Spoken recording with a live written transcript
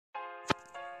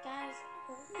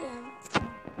yeah,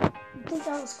 I think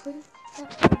that was quick.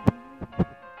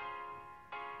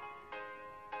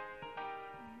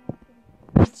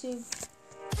 YouTube.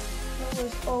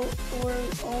 We're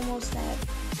almost at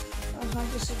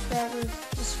 100 subscribers,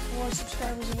 just 4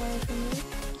 subscribers away from me.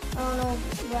 I don't know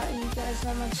about you guys,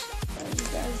 how much you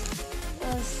guys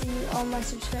see all my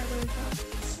subscribers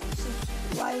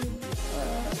live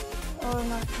or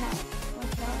not count.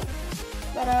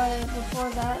 But before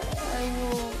that, I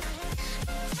will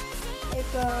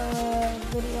make a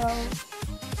video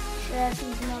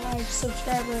reacting to my live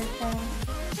subscriber count.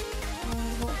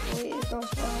 Hopefully it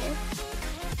goes well.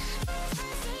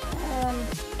 And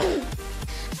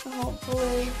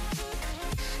hopefully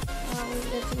we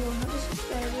get to 100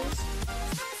 subscribers.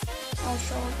 I'll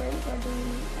celebrate by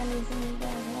doing anything you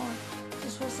guys want.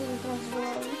 Just for seeing comments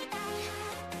below.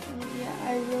 And yeah,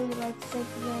 I really like to thank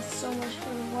you guys so much for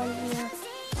the 1 year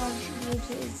on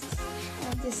YouTube.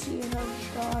 This year has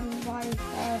gone by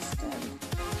fast, and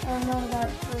I know that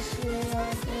first video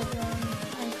I did on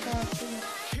Minecraft,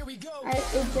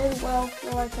 it did well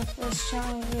for like the first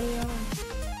channel video.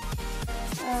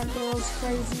 And it was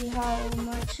crazy how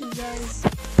much you guys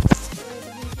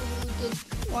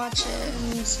did watch it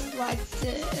and liked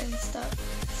it and stuff.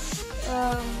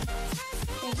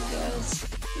 Thank you guys,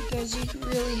 because you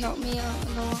really helped me out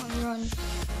in the long run.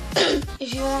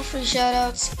 If you want free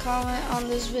shoutouts, comment on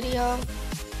this video,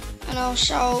 and I'll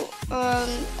shout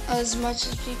as much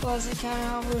as people as I can, and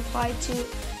I'll reply to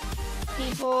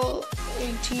people,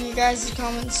 to your guys'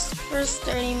 comments first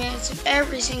 30 minutes of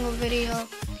every single video.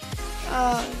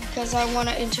 Because I want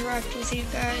to interact with you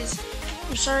guys.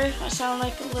 I'm sorry if I sound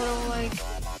like a little,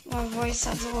 my voice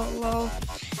sounds a little low,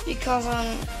 because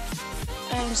I'm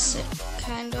sick,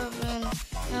 kind of, and I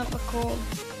have a cold,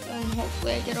 and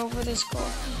hopefully I get over this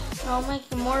cold. And I'll make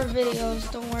more videos,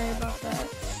 don't worry about that.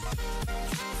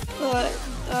 But,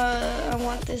 I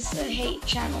want this hate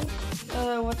channel,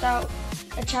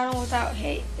 a channel without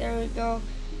hate, there we go,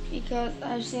 because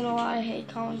I've seen a lot of hate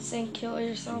comments saying kill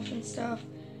yourself and stuff.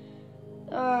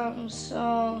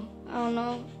 So, I don't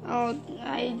know,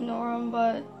 I ignore them,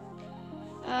 but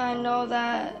I know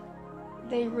that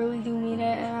they really do mean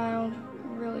it, and I don't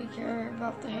really care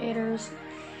about the haters.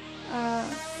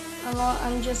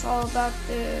 I'm just all about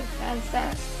the fans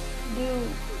that do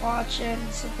watch and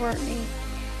support me.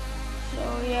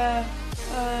 So yeah,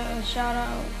 shout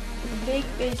out, big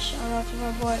shout out to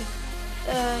my boy,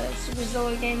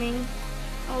 Superzilla Gaming.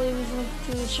 I'll leave his link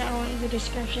to the channel in the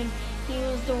description. He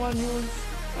was the one who was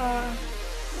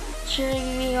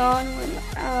cheering me on when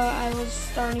I was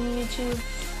starting YouTube.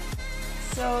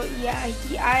 So yeah,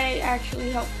 I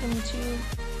actually helped him too,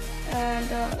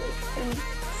 and in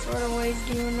sort of ways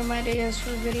giving him ideas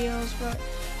for videos, but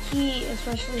he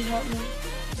especially helped me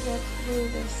get through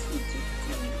this YouTube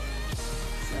thing.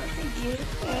 So thank you,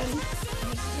 and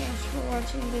thanks for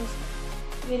watching this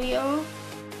video.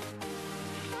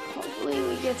 Hopefully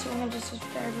we get to 100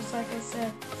 subscribers, like I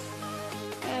said.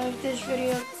 And if this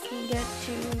video can get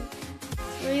to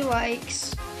 3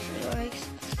 likes,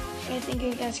 I think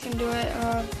you guys can do it.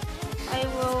 I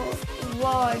will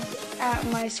vlog at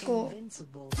my school.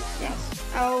 Yes,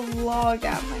 I'll vlog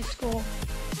at my school,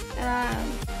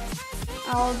 and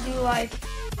I'll do like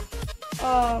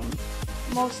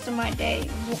most of my day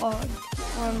vlog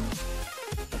on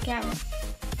the camera.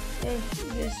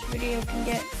 If this video can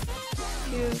get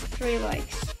to 3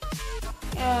 likes,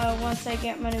 once I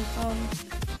get my new phone,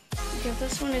 because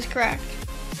this one is cracked,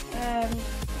 and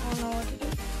I don't know what to do.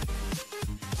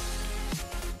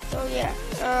 So yeah,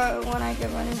 when I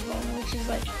get my new phone, which is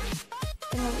like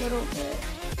in a little bit,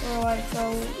 or like in a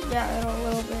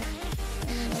little bit,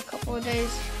 in a couple of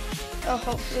days,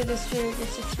 hopefully this video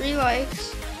gets to 3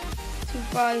 likes, to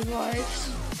 5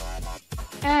 likes,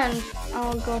 and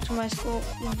I'll go to my school,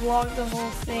 vlog the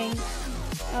whole thing,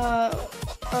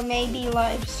 or maybe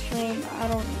live stream, I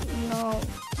don't know,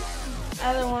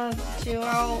 either one of the two.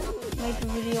 I'll make a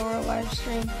video or a live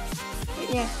stream, but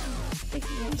yeah, thank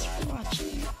you guys for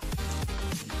watching.